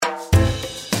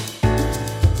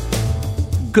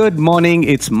Good morning.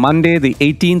 It's Monday, the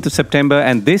 18th of September,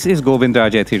 and this is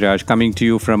Govindraj Ethiraj coming to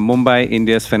you from Mumbai,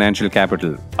 India's financial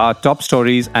capital. Our top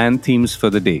stories and themes for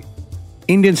the day.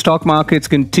 Indian stock markets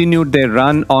continued their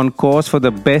run on course for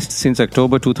the best since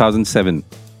October 2007.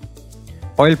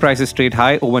 Oil prices trade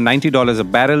high over $90 a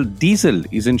barrel. Diesel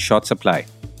is in short supply.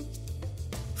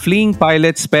 Fleeing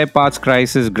pilots, spare parts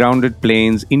crisis, grounded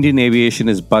planes, Indian aviation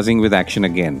is buzzing with action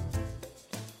again.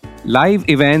 Live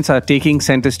events are taking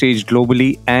center stage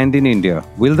globally and in India.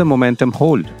 Will the momentum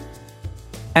hold?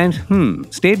 And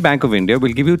State Bank of India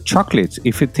will give you chocolates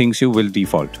if it thinks you will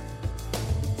default.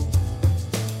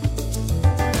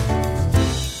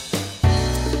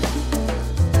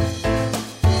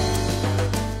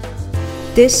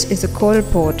 This is a core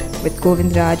report with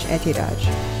Govindraj Ethiraj.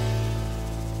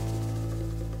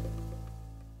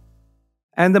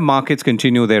 And the markets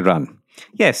continue their run.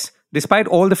 Yes, despite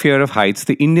all the fear of heights,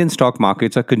 the Indian stock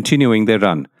markets are continuing their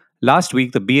run. Last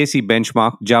week, the BSE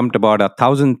benchmark jumped about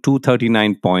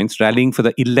 1,239 points, rallying for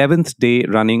the 11th day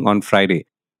running on Friday.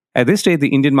 At this stage, the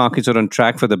Indian markets are on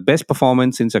track for the best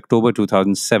performance since October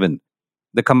 2007.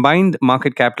 The combined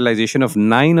market capitalization of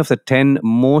 9 of the 10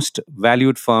 most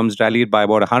valued firms rallied by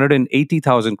about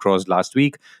 180,000 crores last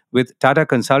week, with Tata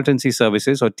Consultancy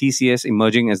Services or TCS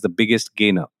emerging as the biggest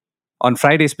gainer. On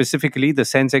Friday specifically, the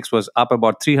Sensex was up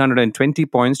about 320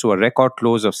 points to a record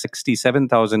close of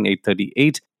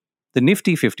 67,838. The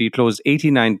Nifty 50 closed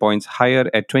 89 points higher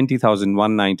at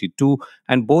 20,192,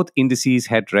 and both indices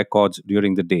had records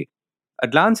during the day. A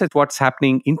glance at what's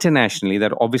happening internationally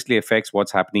that obviously affects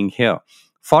what's happening here.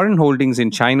 Foreign holdings in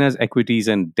China's equities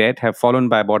and debt have fallen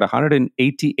by about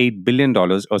 $188 billion or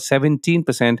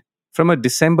 17% from a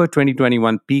December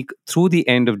 2021 peak through the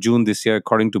end of June this year,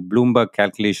 according to Bloomberg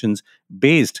calculations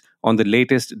based on the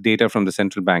latest data from the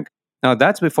central bank. Now,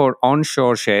 that's before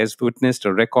onshore shares witnessed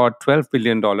a record $12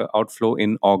 billion outflow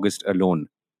in August alone.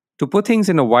 To put things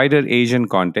in a wider Asian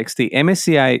context, the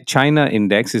MSCI China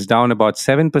index is down about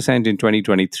 7% in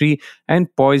 2023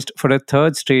 and poised for a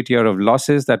third straight year of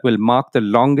losses that will mark the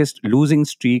longest losing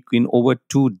streak in over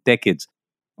 2 decades.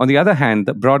 On the other hand,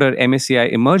 the broader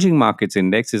MSCI Emerging Markets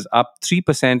Index is up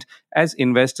 3% as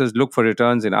investors look for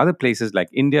returns in other places like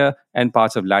India and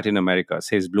parts of Latin America,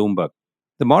 says Bloomberg.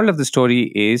 The moral of the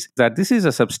story is that this is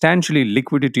a substantially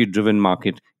liquidity-driven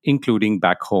market, including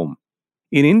back home.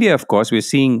 In India, of course, we're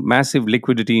seeing massive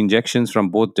liquidity injections from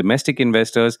both domestic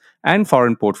investors and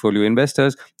foreign portfolio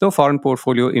investors, though foreign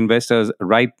portfolio investors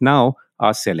right now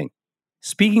are selling.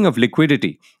 Speaking of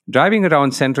liquidity, driving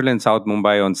around central and south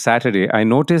Mumbai on Saturday, I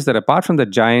noticed that apart from the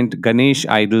giant Ganesh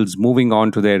idols moving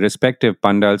on to their respective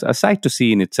pandals, a sight to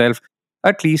see in itself,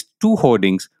 at least 2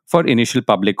 hoardings for initial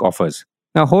public offers.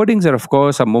 Now, hoardings are of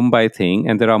course a Mumbai thing,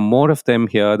 and there are more of them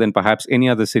here than perhaps any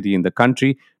other city in the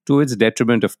country, to its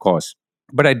detriment of course.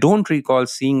 But I don't recall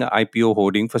seeing an IPO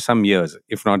hoarding for some years,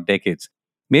 if not decades.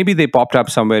 Maybe they popped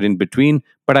up somewhere in between,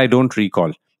 but I don't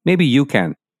recall. Maybe you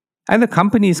can. And the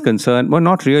companies concerned were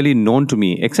not really known to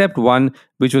me, except one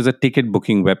which was a ticket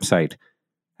booking website.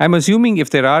 I'm assuming if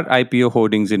there are IPO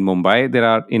hoardings in Mumbai, there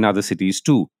are in other cities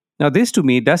too. Now, this to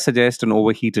me does suggest an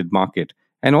overheated market,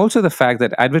 and also the fact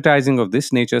that advertising of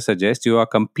this nature suggests you are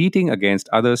competing against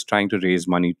others trying to raise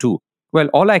money too. Well,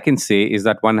 all I can say is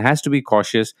that one has to be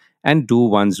cautious and do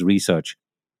one's research.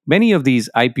 Many of these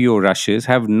IPO rushes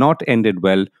have not ended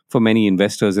well for many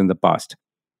investors in the past.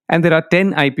 And there are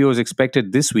 10 IPOs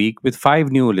expected this week with 5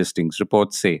 new listings,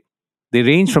 reports say. They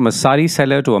range from a sari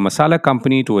seller to a masala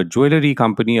company to a jewelry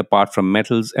company apart from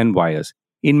metals and wires.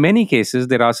 In many cases,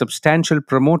 there are substantial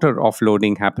promoter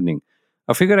offloading happening.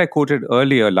 A figure I quoted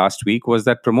earlier last week was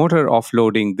that promoter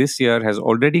offloading this year has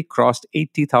already crossed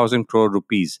 80,000 crore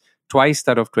rupees, twice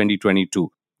that of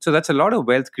 2022. So that's a lot of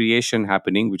wealth creation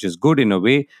happening, which is good in a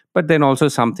way, but then also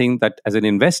something that as an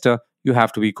investor, you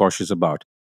have to be cautious about.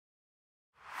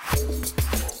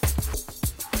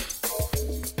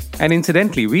 And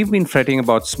incidentally, we've been fretting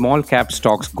about small cap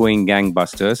stocks going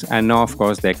gangbusters, and now, of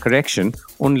course, their correction,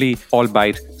 only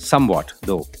albeit somewhat,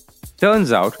 though.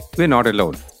 Turns out, we're not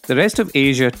alone. The rest of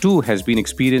Asia too has been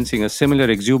experiencing a similar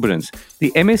exuberance.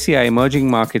 The MSCI Emerging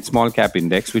Market Small Cap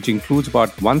Index, which includes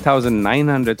about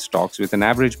 1,900 stocks with an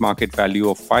average market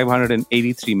value of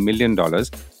 $583 million,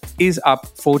 is up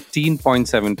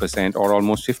 14.7% or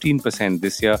almost 15%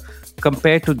 this year,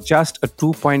 compared to just a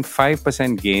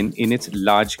 2.5% gain in its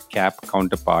large cap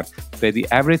counterpart, where the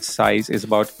average size is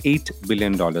about $8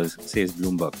 billion, says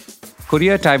Bloomberg.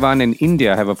 Korea, Taiwan, and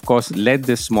India have, of course, led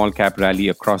this small cap rally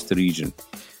across the region.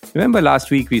 Remember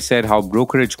last week we said how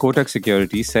brokerage Kotak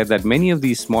Securities said that many of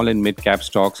these small and mid-cap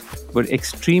stocks were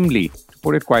extremely, to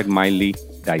put it quite mildly,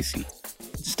 dicey.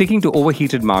 Sticking to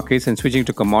overheated markets and switching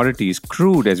to commodities,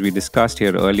 crude, as we discussed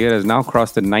here earlier, has now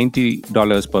crossed the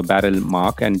 $90 per barrel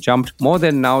mark and jumped more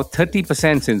than now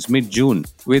 30% since mid-June,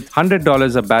 with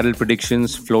 $100 a barrel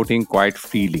predictions floating quite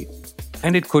freely.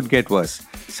 And it could get worse.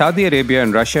 Saudi Arabia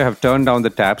and Russia have turned down the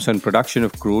taps on production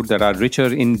of crude that are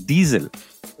richer in diesel.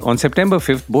 On September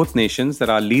 5th, both nations that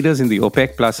are leaders in the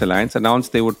OPEC Plus alliance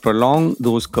announced they would prolong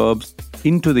those curbs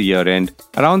into the year end,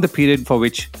 around the period for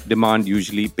which demand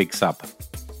usually picks up.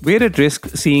 We're at risk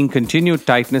seeing continued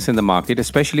tightness in the market,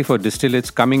 especially for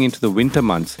distillates coming into the winter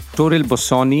months. Toril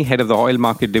Bossoni, head of the oil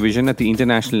market division at the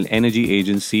International Energy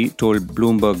Agency, told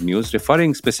Bloomberg News,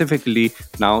 referring specifically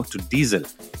now to diesel.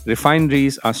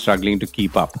 Refineries are struggling to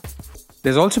keep up.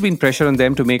 There's also been pressure on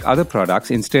them to make other products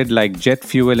instead, like jet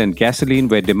fuel and gasoline,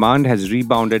 where demand has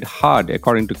rebounded hard,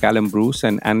 according to Callum Bruce,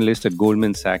 an analyst at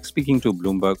Goldman Sachs, speaking to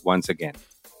Bloomberg once again.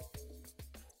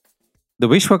 The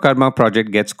Vishwakarma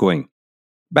project gets going.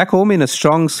 Back home, in a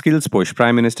strong skills push,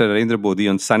 Prime Minister Narendra Modi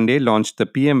on Sunday launched the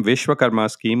PM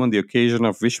Vishwakarma scheme on the occasion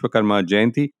of Vishwakarma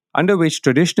Jayanti, under which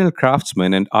traditional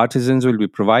craftsmen and artisans will be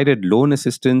provided loan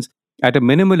assistance at a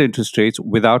minimal interest rates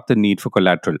without the need for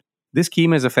collateral. This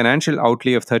scheme has a financial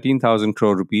outlay of 13,000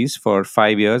 crore rupees for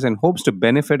 5 years and hopes to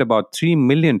benefit about 3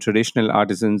 million traditional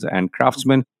artisans and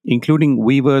craftsmen, including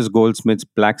weavers, goldsmiths,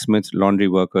 blacksmiths, laundry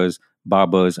workers,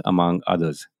 barbers, among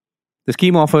others. The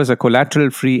scheme offers a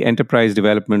collateral-free enterprise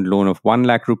development loan of 1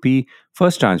 lakh rupee,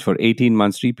 first tranche for 18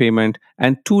 months repayment,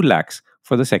 and 2 lakhs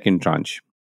for the second tranche.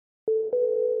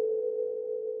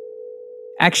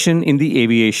 Action in the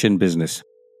aviation business.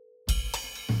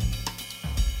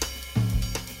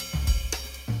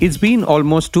 It's been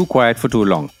almost too quiet for too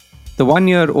long. The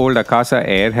 1-year-old Akasa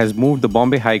Air has moved the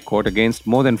Bombay High Court against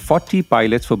more than 40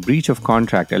 pilots for breach of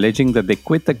contract, alleging that they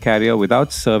quit the carrier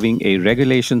without serving a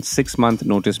regulation 6-month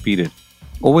notice period.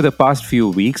 Over the past few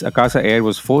weeks, Akasa Air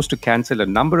was forced to cancel a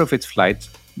number of its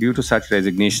flights due to such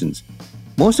resignations.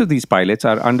 Most of these pilots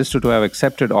are understood to have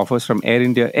accepted offers from Air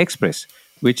India Express,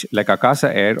 which, like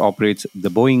Akasa Air, operates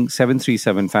the Boeing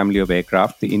 737 family of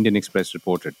aircraft, the Indian Express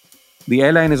reported. The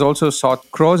airline has also sought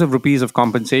crores of rupees of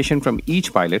compensation from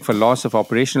each pilot for loss of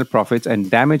operational profits and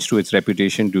damage to its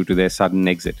reputation due to their sudden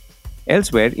exit.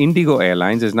 Elsewhere, Indigo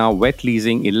Airlines is now wet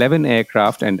leasing 11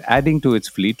 aircraft and adding to its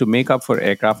fleet to make up for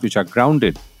aircraft which are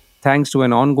grounded, thanks to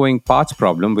an ongoing parts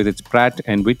problem with its Pratt &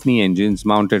 Whitney engines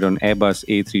mounted on Airbus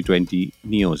A320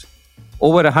 Neos.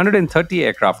 Over 130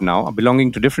 aircraft now,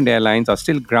 belonging to different airlines, are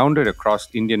still grounded across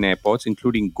Indian airports,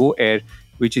 including Go Air,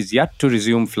 which is yet to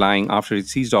resume flying after it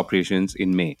ceased operations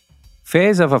in May.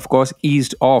 Fares have, of course,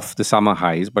 eased off the summer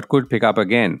highs, but could pick up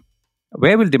again.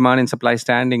 Where will demand and supply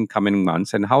stand in coming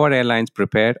months, and how are airlines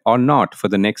prepared or not for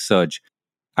the next surge?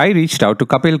 I reached out to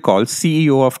Kapil Kaul,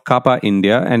 CEO of Kappa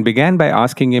India, and began by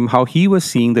asking him how he was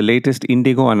seeing the latest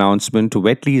Indigo announcement to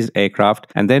wet lease aircraft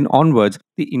and then onwards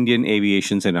the Indian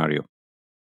aviation scenario.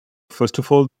 First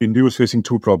of all, India was facing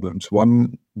two problems.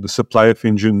 One, the supply of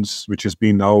engines, which has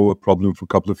been now a problem for a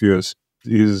couple of years,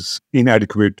 is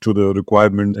inadequate to the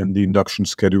requirement and the induction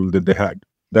schedule that they had.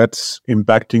 That's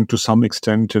impacting to some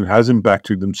extent and has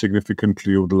impacted them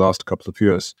significantly over the last couple of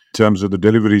years in terms of the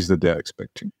deliveries that they're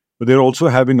expecting. But they're also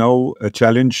having now a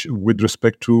challenge with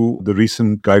respect to the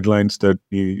recent guidelines that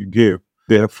they gave.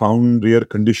 They have found rare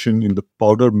condition in the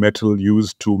powder metal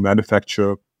used to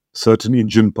manufacture certain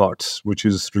engine parts, which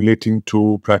is relating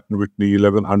to Pratt & Whitney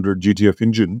 1100 GTF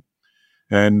engine.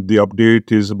 And the update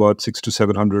is about 600 to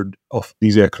 700 of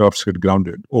these aircrafts get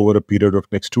grounded over a period of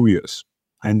next 2 years.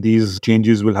 And these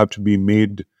changes will have to be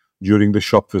made during the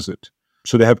shop visit.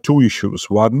 So they have two issues.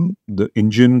 One, the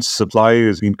engine supply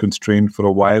has been constrained for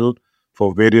a while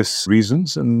for various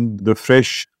reasons. And the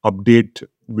fresh update,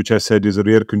 which I said is a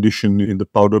rare condition in the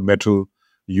powder metal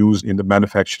used in the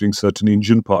manufacturing certain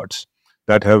engine parts,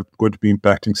 that have going to be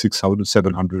impacting 600,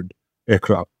 700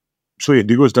 aircraft. So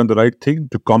Indigo has done the right thing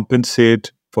to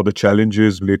compensate for the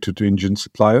challenges related to engine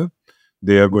supplier.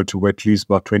 They are going to wet lease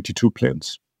about 22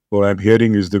 planes. What I'm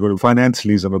hearing is they're going to finance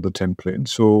lease another 10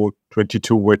 planes. So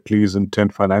 22 wet lease and 10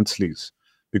 finance lease,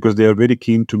 because they are very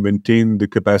keen to maintain the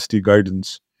capacity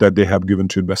guidance that they have given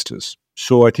to investors.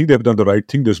 So I think they've done the right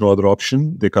thing. There's no other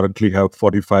option. They currently have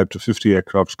 45 to 50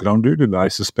 aircrafts grounded, and I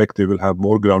suspect they will have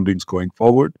more groundings going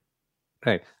forward.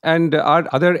 Right. And are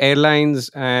other airlines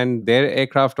and their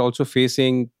aircraft also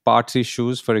facing parts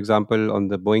issues, for example, on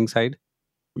the Boeing side?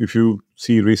 If you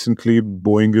see recently,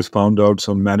 Boeing has found out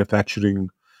some manufacturing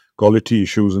quality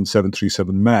issues in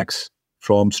 737 MAX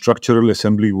from structural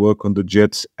assembly work on the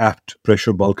jet's aft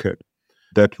pressure bulkhead.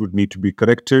 That would need to be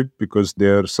corrected because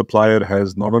their supplier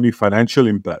has not only financial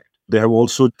impact, they have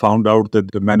also found out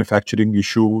that the manufacturing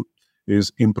issue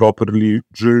is improperly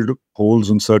drilled holes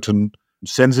in certain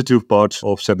sensitive parts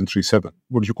of 737.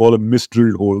 What you call a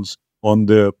misdrilled holes on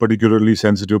the particularly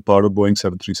sensitive part of Boeing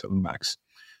 737 MAX.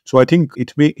 So I think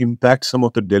it may impact some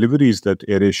of the deliveries that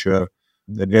AirAsia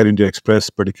and Air India Express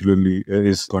particularly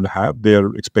is going to have.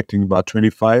 They're expecting about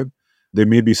 25. There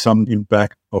may be some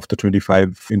impact of the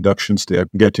 25 inductions they are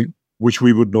getting, which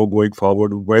we would know going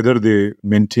forward, whether they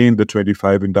maintain the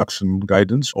 25 induction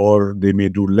guidance or they may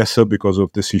do lesser because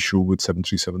of this issue with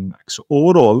 737 MAX. So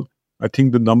overall, I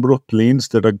think the number of planes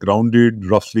that are grounded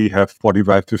roughly have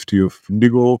 45, 50 of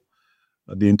Indigo.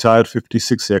 The entire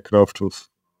 56 aircraft of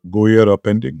Go Air are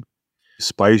pending.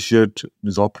 SpiceJet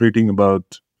is operating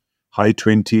about high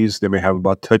 20s. They may have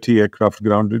about 30 aircraft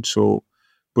grounded. So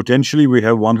potentially we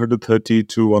have 130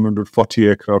 to 140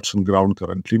 aircrafts on ground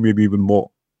currently, maybe even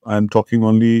more. I'm talking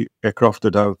only aircraft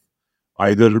that have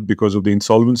either because of the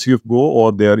insolvency of Go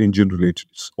or they are engine related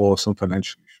or some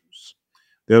financial issues.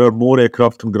 There are more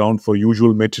aircraft on ground for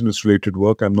usual maintenance related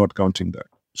work. I'm not counting that.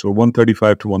 So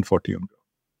 135 to 140 on ground.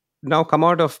 Now come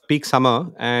out of peak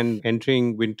summer and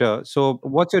entering winter. So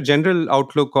what's your general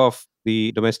outlook of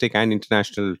the domestic and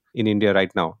international in India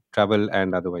right now, travel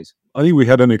and otherwise? I think we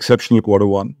had an exceptional quarter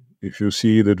one. If you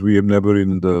see that we have never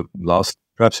in the last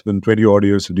perhaps been 20 odd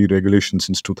years of deregulation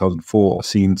since 2004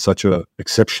 seen such a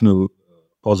exceptional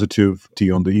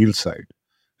positivity on the yield side.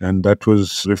 And that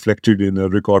was reflected in a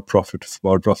record profit of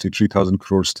about roughly 3,000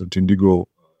 crores that Indigo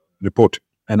reported.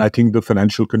 And I think the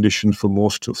financial condition for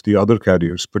most of the other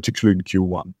carriers, particularly in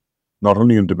Q1, not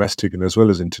only in domestic and as well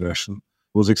as international,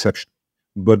 was exceptional.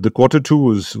 But the quarter two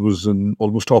was an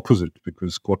almost opposite,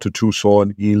 because quarter two saw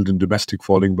an yield in domestic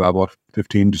falling by about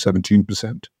 15 to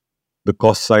 17%. The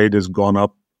cost side has gone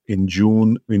up in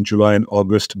June, in July and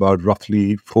August, about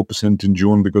roughly 4% in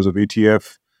June because of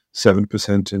ATF,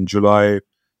 7% in July,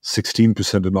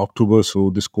 16% in October. So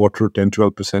this quarter,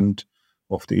 10-12%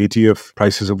 of the ATF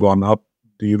prices have gone up.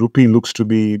 The rupee looks to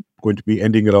be going to be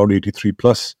ending around 83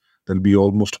 plus. There'll be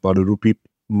almost about a rupee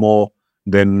more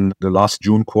than the last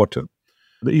June quarter.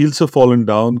 The yields have fallen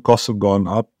down, costs have gone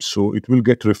up, so it will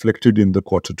get reflected in the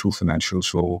quarter two financials.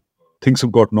 So things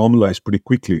have got normalized pretty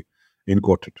quickly in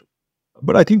quarter two.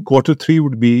 But I think quarter three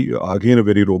would be, again, a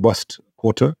very robust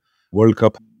quarter. World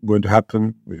Cup going to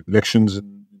happen, elections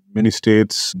in many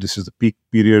states. This is the peak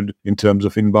period in terms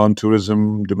of inbound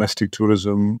tourism, domestic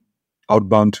tourism,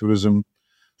 outbound tourism.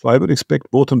 So I would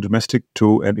expect both on domestic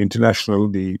too and international,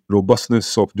 the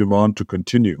robustness of demand to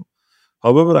continue.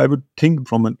 However, I would think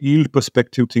from an yield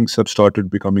perspective, things have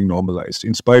started becoming normalized.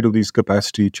 In spite of these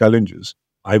capacity challenges,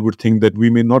 I would think that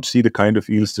we may not see the kind of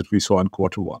yields that we saw in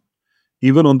quarter one.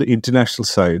 Even on the international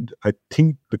side, I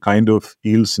think the kind of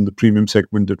yields in the premium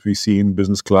segment that we see in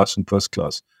business class and first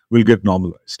class will get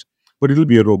normalized. But it will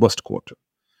be a robust quarter.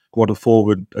 Quarter four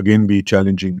would again be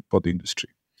challenging for the industry.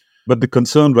 But the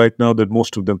concern right now that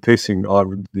most of them facing are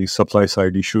the supply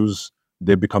side issues.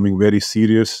 They're becoming very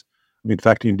serious. In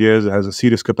fact, India has a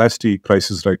serious capacity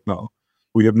crisis right now.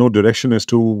 We have no direction as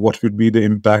to what would be the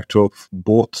impact of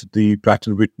both the Pratt &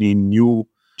 Whitney new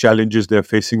challenges they're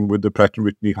facing with the Pratt &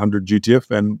 Whitney 100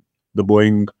 GTF and the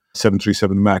Boeing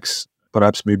 737 MAX.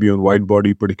 Perhaps maybe on wide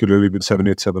body, particularly with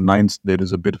 787-9s, there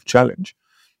is a bit of challenge.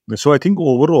 So I think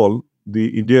overall,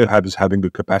 India is having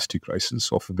a capacity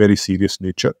crisis of a very serious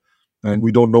nature. And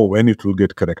we don't know when it will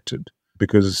get corrected,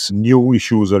 because new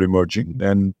issues are emerging.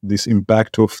 And this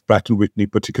impact of Pratt & Whitney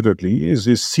particularly is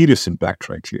a serious impact,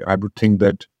 frankly. I would think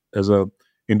that, as a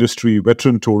industry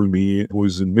veteran told me, who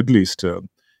is in Middle East,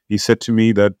 he said to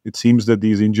me that it seems that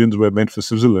these engines were meant for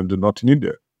Switzerland and not in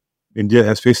India. India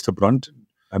has faced the brunt.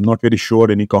 I'm not very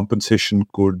sure any compensation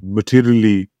could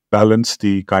materially balance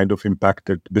the kind of impact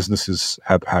that businesses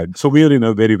have had. So we are in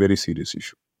a very, very serious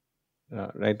issue.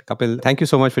 Right. Kapil, thank you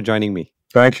so much for joining me.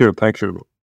 Thank you. Thank you.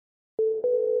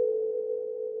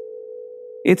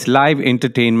 It's live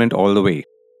entertainment all the way.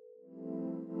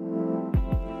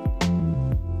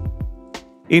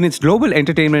 In its global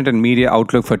entertainment and media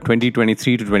outlook for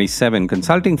 2023 to 27,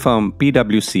 consulting firm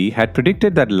PwC had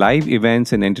predicted that live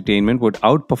events and entertainment would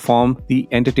outperform the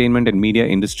entertainment and media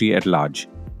industry at large.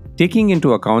 Taking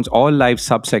into account all live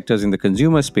subsectors in the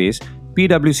consumer space,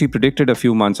 PwC predicted a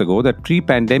few months ago that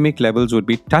pre-pandemic levels would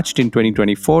be touched in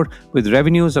 2024 with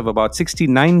revenues of about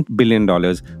 $69 billion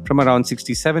from around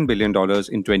 $67 billion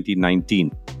in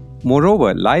 2019.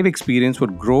 Moreover, live experience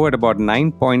would grow at about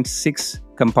 9.6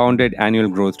 compounded annual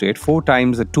growth rate, 4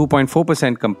 times the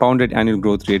 2.4% compounded annual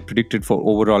growth rate predicted for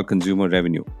overall consumer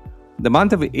revenue. The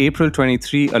month of April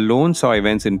 23 alone saw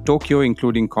events in Tokyo,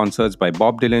 including concerts by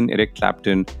Bob Dylan, Eric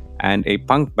Clapton, and a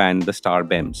punk band, the Star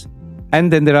Bems.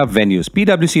 And then there are venues.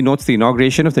 PwC notes the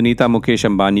inauguration of the Nita Mukesh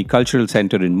Ambani Cultural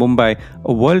Center in Mumbai,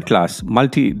 a world-class,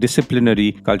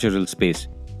 multidisciplinary cultural space.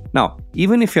 Now,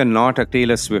 even if you're not a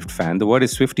Taylor Swift fan, the word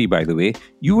is Swiftie by the way,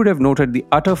 you would have noted the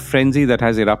utter frenzy that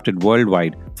has erupted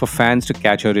worldwide for fans to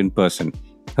catch her in person.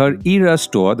 Her Eras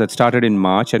tour that started in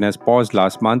March and has paused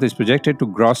last month is projected to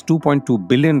gross $2.2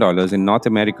 billion in North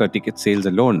America ticket sales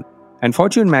alone. And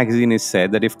Fortune magazine has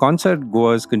said that if concert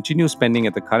goers continue spending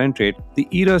at the current rate, the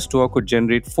Eras tour could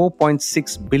generate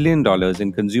 $4.6 billion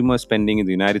in consumer spending in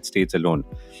the United States alone.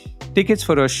 Tickets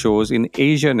for her shows in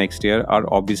Asia next year are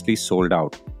obviously sold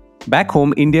out. Back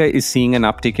home, India is seeing an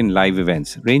uptick in live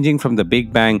events, ranging from the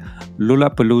Big Bang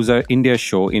Lollapalooza India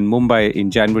show in Mumbai in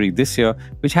January this year,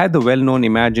 which had the well-known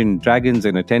Imagine Dragons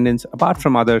in attendance, apart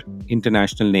from other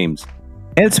international names.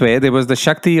 Elsewhere, there was the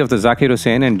Shakti of the Zakir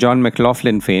Hussain and John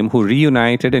McLaughlin fame, who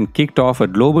reunited and kicked off a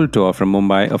global tour from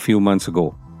Mumbai a few months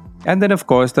ago. And then, of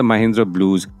course, the Mahindra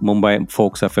Blues Mumbai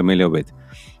folks are familiar with.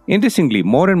 Interestingly,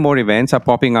 more and more events are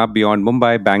popping up beyond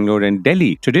Mumbai, Bangalore, and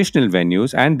Delhi, traditional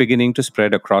venues, and beginning to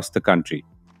spread across the country.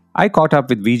 I caught up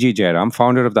with VG Jairam,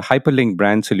 founder of the Hyperlink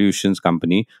Brand Solutions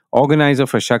Company, organizer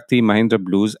for Shakti, Mahindra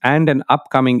Blues, and an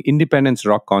upcoming Independence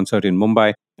Rock concert in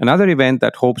Mumbai, another event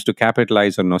that hopes to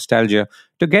capitalize on nostalgia,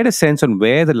 to get a sense on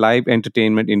where the live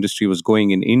entertainment industry was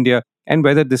going in India and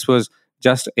whether this was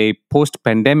just a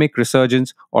post-pandemic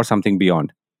resurgence or something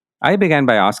beyond. I began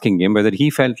by asking him whether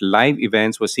he felt live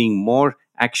events were seeing more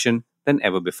action than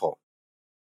ever before.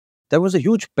 There was a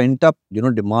huge pent-up,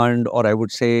 demand, or I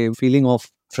would say feeling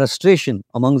of frustration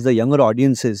amongst the younger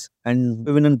audiences and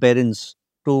even in parents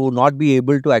to not be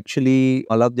able to actually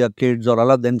allow their kids or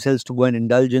allow themselves to go and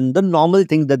indulge in the normal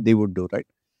things that they would do, right?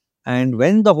 And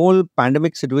when the whole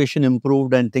pandemic situation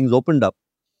improved and things opened up,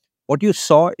 what you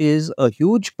saw is a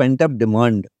huge pent-up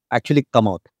demand actually come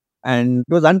out. And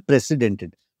it was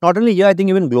unprecedented. Not only here, I think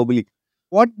even globally.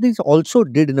 What this also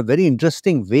did in a very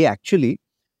interesting way actually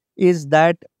is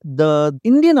that the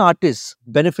Indian artists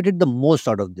benefited the most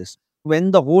out of this.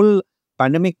 When the whole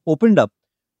pandemic opened up,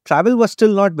 travel was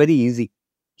still not very easy.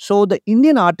 So the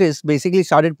Indian artists basically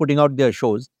started putting out their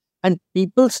shows and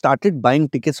people started buying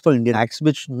tickets for Indian acts,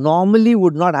 which normally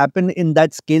would not happen in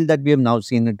that scale that we have now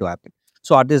seen it to happen.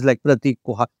 So artists like Pratik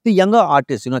Kuha, the younger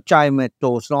artists, Chai Mein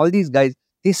Toast and all these guys,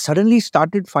 they suddenly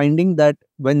started finding that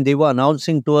when they were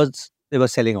announcing tours, they were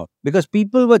selling out because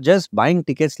people were just buying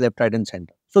tickets left, right and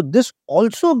center. So this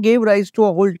also gave rise to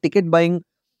a whole ticket buying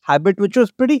habit, which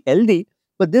was pretty healthy,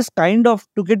 but this kind of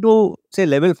took it to say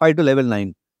level 5 to level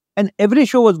 9. And every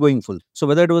show was going full. So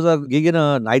whether it was a gig in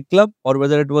a nightclub or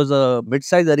whether it was a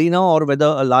mid-size arena or whether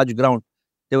a large ground,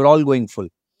 they were all going full.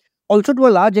 Also, to a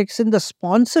large extent, the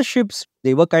sponsorships,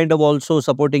 they were kind of also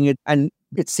supporting it. And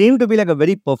it seemed to be like a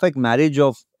very perfect marriage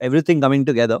of everything coming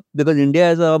together because India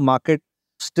as a market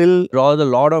still draws a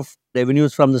lot of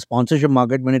revenues from the sponsorship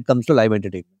market when it comes to live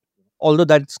entertainment. Although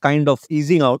that's kind of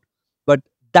easing out, but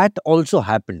that also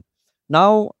happened.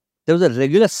 Now, there was a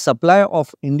regular supply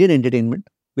of Indian entertainment,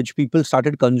 which people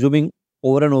started consuming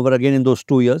over and over again in those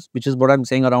 2 years, which is what I'm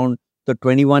saying around the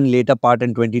 21 later part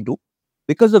and 22.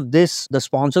 Because of this, the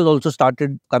sponsors also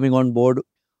started coming on board.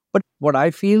 But what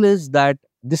I feel is that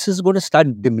this is going to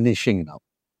start diminishing now.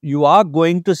 You are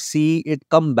going to see it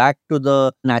come back to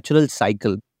the natural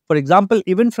cycle. For example,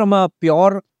 even from a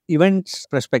pure events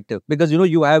perspective, because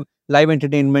you have live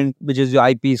entertainment, which is your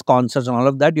IPs, concerts and all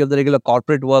of that. You have the regular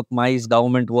corporate work, MICE,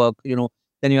 government work,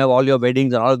 then you have all your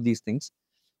weddings and all of these things.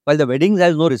 While the weddings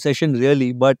has no recession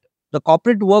really, but the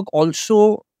corporate work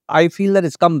also, I feel that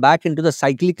it's come back into the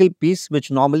cyclical piece,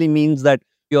 which normally means that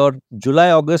your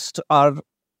July, August are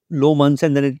low months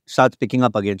and then it starts picking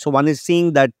up again. So one is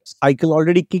seeing that cycle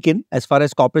already kick in as far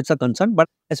as corporates are concerned. But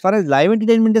as far as live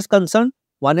entertainment is concerned,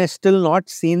 one has still not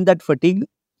seen that fatigue.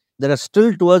 There are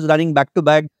still tours running back to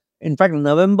back. In fact,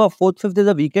 November 4th, 5th is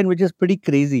a weekend, which is pretty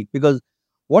crazy because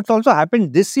what's also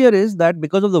happened this year is that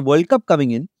because of the World Cup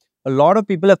coming in, a lot of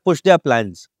people have pushed their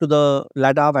plans to the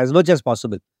latter half as much as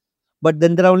possible. But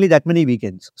then there are only that many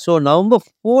weekends. So November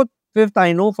 4th, 5th,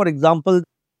 I know, for example,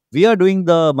 we are doing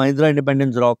the Mahindra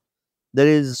Independence Rock. There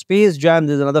is Space Jam.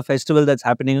 There's another festival that's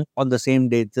happening on the same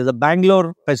date. There's a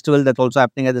Bangalore festival that's also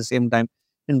happening at the same time.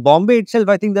 In Bombay itself,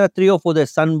 I think there are 3 or 4.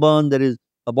 There's Sunburn. There is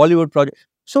a Bollywood project.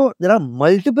 So there are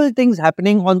multiple things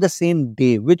happening on the same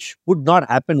day, which would not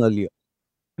happen earlier.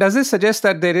 Does this suggest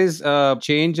that there is a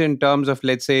change in terms of,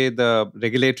 let's say, the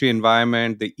regulatory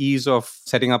environment, the ease of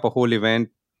setting up a whole event?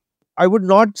 I would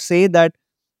not say that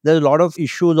there's a lot of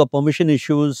issues or permission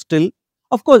issues still.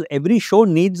 Of course, every show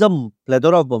needs a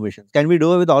plethora of permissions. Can we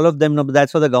do it with all of them? No, but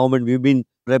that's for the government. We've been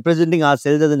representing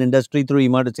ourselves as an industry through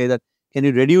IMA to say that, can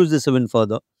you reduce this even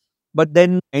further? But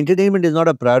then entertainment is not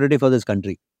a priority for this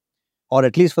country, or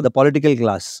at least for the political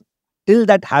class. Till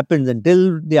that happens,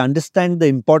 until they understand the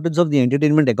importance of the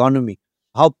entertainment economy,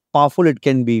 how powerful it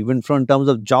can be, even from in terms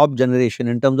of job generation,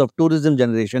 in terms of tourism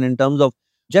generation, in terms of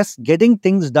just getting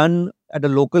things done at a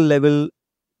local level,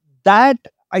 that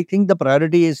I think the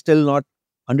priority is still not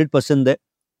 100% there.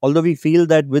 Although we feel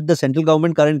that with the central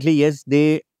government currently, yes,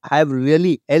 they have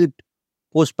really helped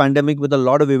post pandemic with a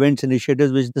lot of events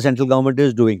initiatives which the central government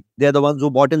is doing. They are the ones who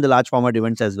bought in the large format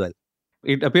events as well.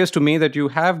 It appears to me that you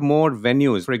have more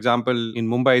venues. For example, in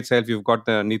Mumbai itself, you've got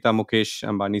the Nita Mukesh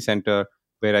Ambani Center,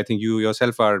 where I think you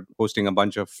yourself are hosting a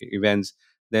bunch of events.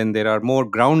 Then there are more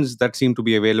grounds that seem to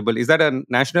be available. Is that a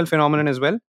national phenomenon as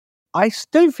well? I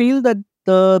still feel that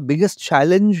the biggest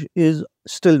challenge is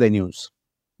still venues,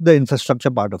 the infrastructure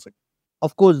part of it.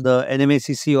 Of course, the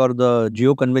NMACC or the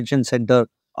Geo Convention Center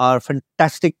are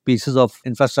fantastic pieces of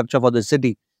infrastructure for the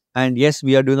city. And yes,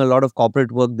 we are doing a lot of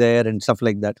corporate work there and stuff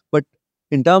like that. But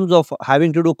in terms of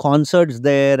having to do concerts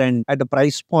there and at a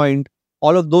price point,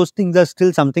 all of those things are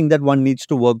still something that one needs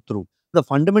to work through. The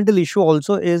fundamental issue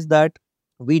also is that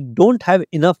we don't have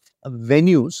enough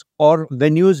venues, or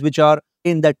venues which are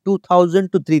in that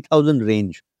 2000 to 3000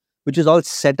 range, which is all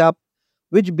set up,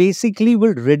 which basically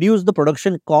will reduce the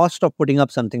production cost of putting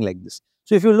up something like this.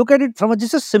 So if you look at it from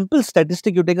just a simple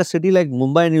statistic, you take a city like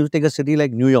Mumbai and you take a city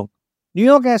like New York. New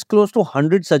York has close to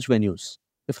 100 such venues,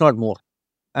 if not more.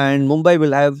 And Mumbai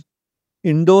will have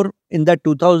indoor in that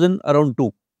 2000 around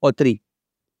 2 or 3.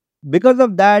 Because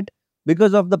of that,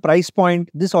 because of the price point,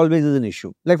 this always is an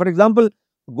issue. Like for example,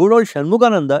 good old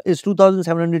Shanmugananda is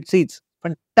 2700 seats.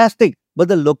 Fantastic. But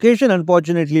the location,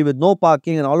 unfortunately, with no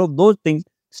parking and all of those things,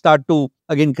 start to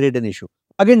again create an issue.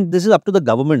 Again, this is up to the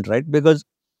government, right? Because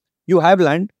you have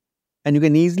land and you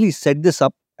can easily set this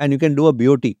up and you can do a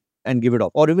BOT and give it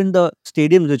off. Or even the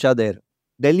stadiums which are there.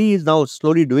 Delhi is now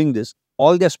slowly doing this.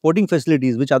 All their sporting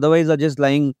facilities, which otherwise are just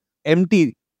lying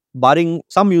empty, barring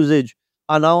some usage,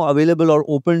 are now available or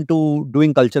open to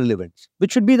doing cultural events,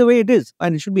 which should be the way it is.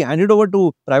 And it should be handed over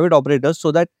to private operators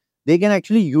so that they can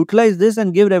actually utilize this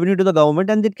and give revenue to the government,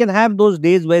 and it can have those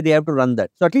days where they have to run that.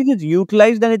 So at least it's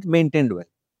utilized and it's maintained well.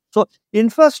 So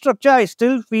infrastructure, I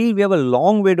still feel we have a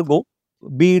long way to go,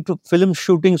 be it film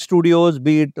shooting studios,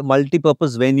 be it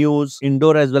multi-purpose venues,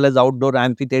 indoor as well as outdoor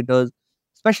amphitheaters,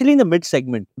 especially in the mid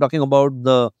segment, talking about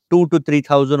the 2 to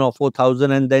 3,000 or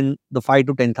 4,000 and then the 5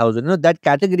 to 10,000. That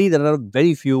category, there are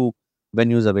very few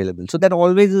venues available. So that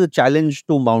always is a challenge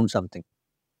to mount something.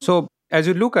 So as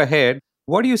you look ahead,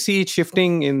 what do you see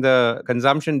shifting in the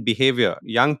consumption behavior?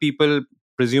 Young people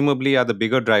presumably are the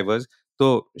bigger drivers.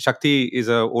 So Shakti is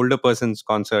a older person's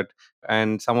concert,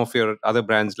 and some of your other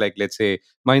brands like, let's say,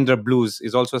 Mahindra Blues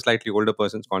is also a slightly older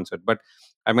person's concert. But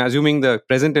I'm assuming the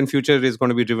present and future is going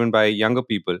to be driven by younger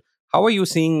people. How are you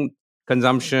seeing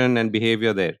consumption and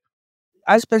behavior there?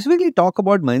 I specifically talk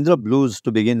about Mahindra Blues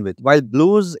to begin with. While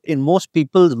blues in most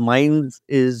people's minds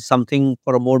is something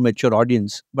for a more mature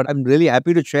audience, but I'm really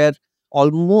happy to share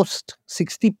almost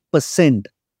 60%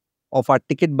 of our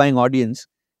ticket buying audience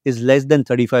is less than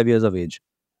 35 years of age.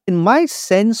 In my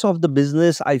sense of the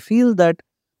business, I feel that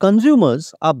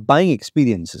consumers are buying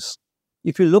experiences.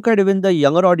 If you look at even the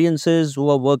younger audiences who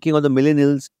are working, or the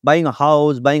millennials, buying a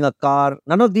house, buying a car,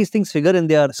 none of these things figure in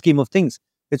their scheme of things.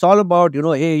 It's all about,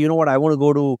 hey, you know what, I want to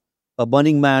go to a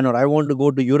Burning Man, or I want to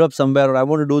go to Europe somewhere, or I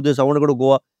want to do this, I want to go to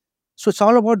Goa. So it's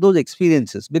all about those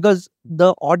experiences, because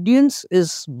the audience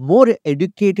is more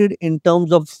educated in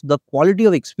terms of the quality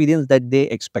of experience that they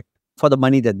expect for the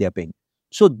money that they are paying.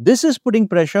 So this is putting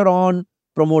pressure on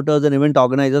promoters and event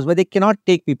organizers where they cannot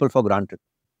take people for granted.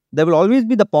 There will always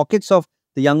be the pockets of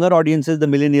the younger audiences, the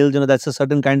millennials, that's a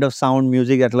certain kind of sound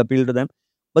music that will appeal to them.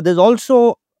 But there's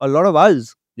also a lot of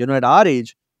us, at our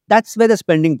age, that's where the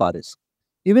spending power is.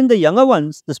 Even the younger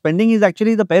ones, the spending is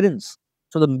actually the parents.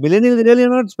 So the millennials really are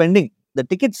not spending. The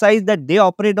ticket size that they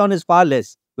operate on is far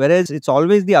less. Whereas it's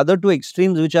always the other two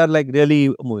extremes which are like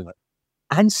really moving on.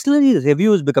 Ancillary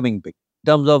revenue is becoming big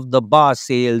in terms of the bar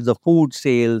sales, the food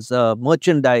sales,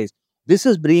 merchandise. This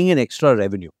is bringing in extra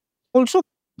revenue. Also,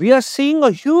 we are seeing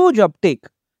a huge uptake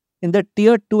in the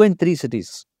tier 2 and 3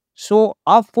 cities. So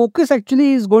our focus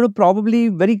actually is going to probably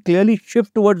very clearly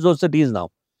shift towards those cities now.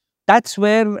 That's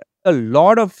where a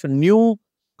lot of new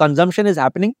consumption is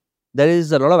happening. There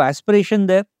is a lot of aspiration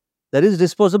there. There is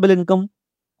disposable income.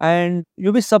 And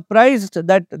you'll be surprised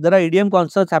that there are EDM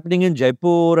concerts happening in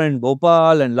Jaipur and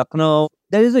Bhopal and Lucknow.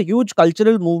 There is a huge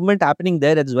cultural movement happening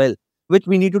there as well, which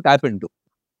we need to tap into.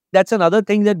 That's another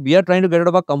thing that we are trying to get out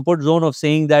of our comfort zone of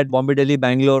saying that Bombay, Delhi,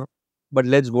 Bangalore, but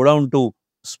let's go down to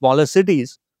smaller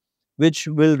cities, which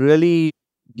will really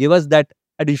give us that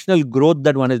additional growth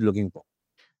that one is looking for.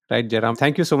 Right, Jairam.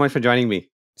 Thank you so much for joining me.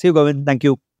 See you, Govind. Thank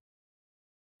you.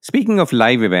 Speaking of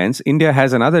live events, India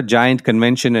has another giant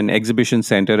convention and exhibition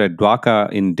center at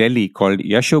Dwarka in Delhi called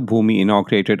Yashobhoomi,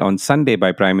 inaugurated on Sunday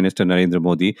by Prime Minister Narendra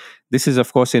Modi. This is,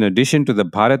 of course, in addition to the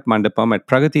Bharat Mandapam at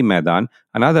Pragati Maidan,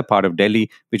 another part of Delhi,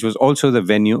 which was also the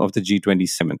venue of the G20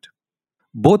 summit.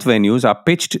 Both venues are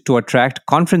pitched to attract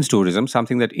conference tourism,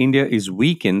 something that India is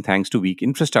weak in thanks to weak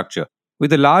infrastructure.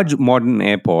 With a large modern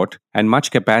airport and much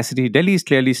capacity, Delhi is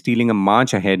clearly stealing a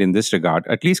march ahead in this regard,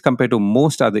 at least compared to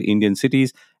most other Indian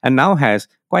cities, and now has,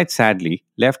 quite sadly,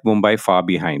 left Mumbai far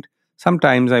behind.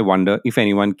 Sometimes I wonder if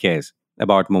anyone cares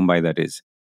about Mumbai, that is.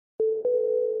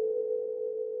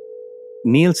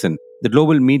 Nielsen, the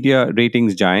global media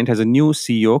ratings giant, has a new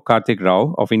CEO, Karthik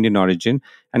Rao, of Indian origin,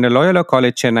 and a Loyola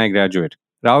College Chennai graduate.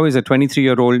 Rao is a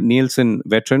 23-year-old Nielsen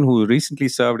veteran who recently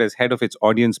served as head of its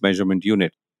audience measurement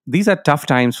unit. These are tough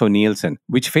times for Nielsen,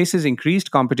 which faces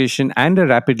increased competition and a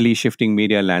rapidly shifting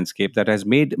media landscape that has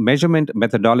made measurement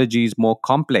methodologies more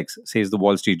complex, says the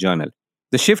Wall Street Journal.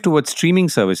 The shift towards streaming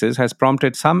services has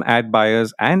prompted some ad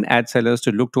buyers and ad sellers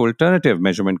to look to alternative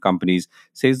measurement companies,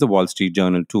 says the Wall Street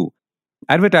Journal too.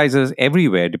 Advertisers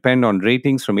everywhere depend on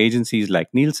ratings from agencies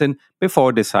like Nielsen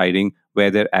before deciding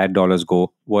where their ad dollars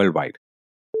go worldwide.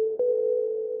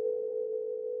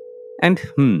 And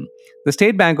the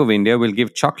State Bank of India will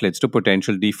give chocolates to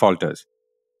potential defaulters.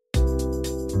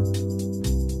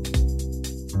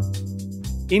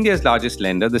 India's largest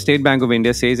lender, the State Bank of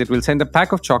India, says it will send a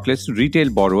pack of chocolates to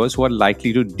retail borrowers who are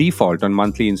likely to default on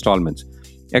monthly installments.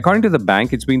 According to the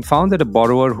bank, it's been found that a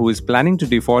borrower who is planning to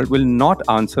default will not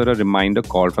answer a reminder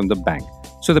call from the bank.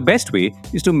 So the best way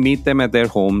is to meet them at their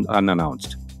home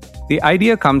unannounced. The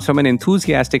idea comes from an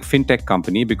enthusiastic fintech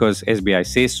company because SBI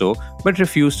says so, but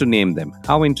refused to name them.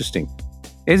 How interesting.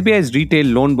 SBI's retail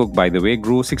loan book, by the way,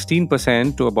 grew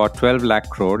 16% to about 12 lakh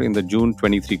crore in the June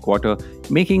 23 quarter,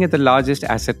 making it the largest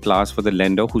asset class for the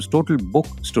lender, whose total book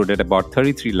stood at about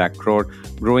 33 lakh crore,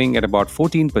 growing at about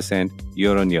 14%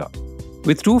 year on year.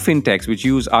 With two fintechs which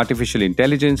use artificial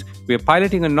intelligence, we are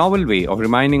piloting a novel way of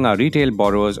reminding our retail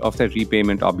borrowers of their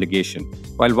repayment obligation.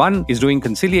 While one is doing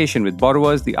conciliation with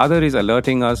borrowers, the other is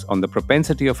alerting us on the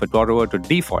propensity of a borrower to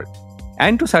default.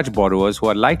 And to such borrowers who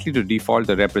are likely to default,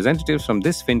 the representatives from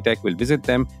this fintech will visit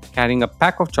them carrying a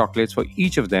pack of chocolates for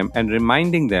each of them and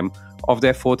reminding them of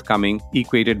their forthcoming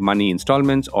equated money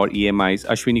installments or EMIs.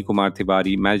 Ashwini Kumar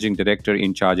Tiwari, Managing Director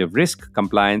in charge of risk,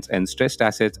 compliance and stressed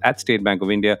assets at State Bank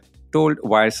of India, told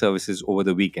Wire Services over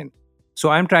the weekend. So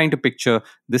I'm trying to picture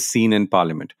this scene in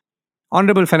Parliament.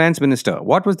 Honorable Finance Minister,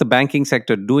 what was the banking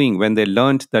sector doing when they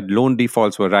learnt that loan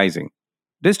defaults were rising?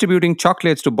 Distributing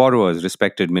chocolates to borrowers,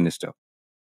 respected Minister.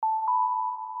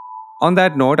 On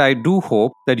that note, I do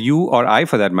hope that you, or I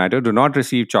for that matter, do not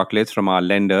receive chocolates from our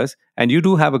lenders, and you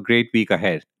do have a great week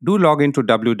ahead. Do log into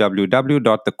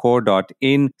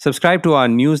www.thecore.in, subscribe to our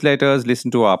newsletters,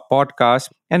 listen to our podcast,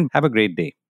 and have a great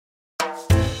day.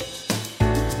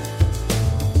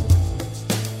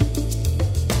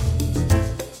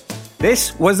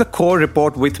 This was the Core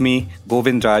Report with me,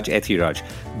 Govindraj Ethiraj.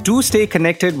 Do stay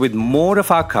connected with more of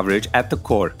our coverage at The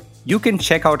Core. You can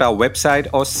check out our website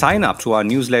or sign up to our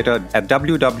newsletter at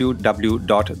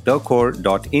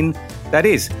www.thecore.in. That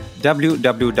is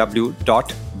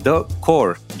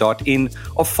www.thecore.in,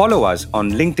 or follow us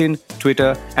on LinkedIn,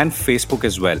 Twitter, and Facebook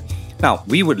as well. Now,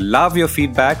 we would love your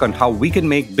feedback on how we can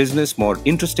make business more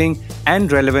interesting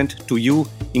and relevant to you,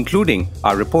 including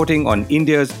our reporting on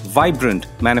India's vibrant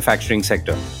manufacturing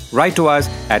sector. Write to us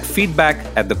at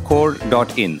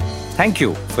feedback@thecore.in. Thank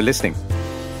you for listening.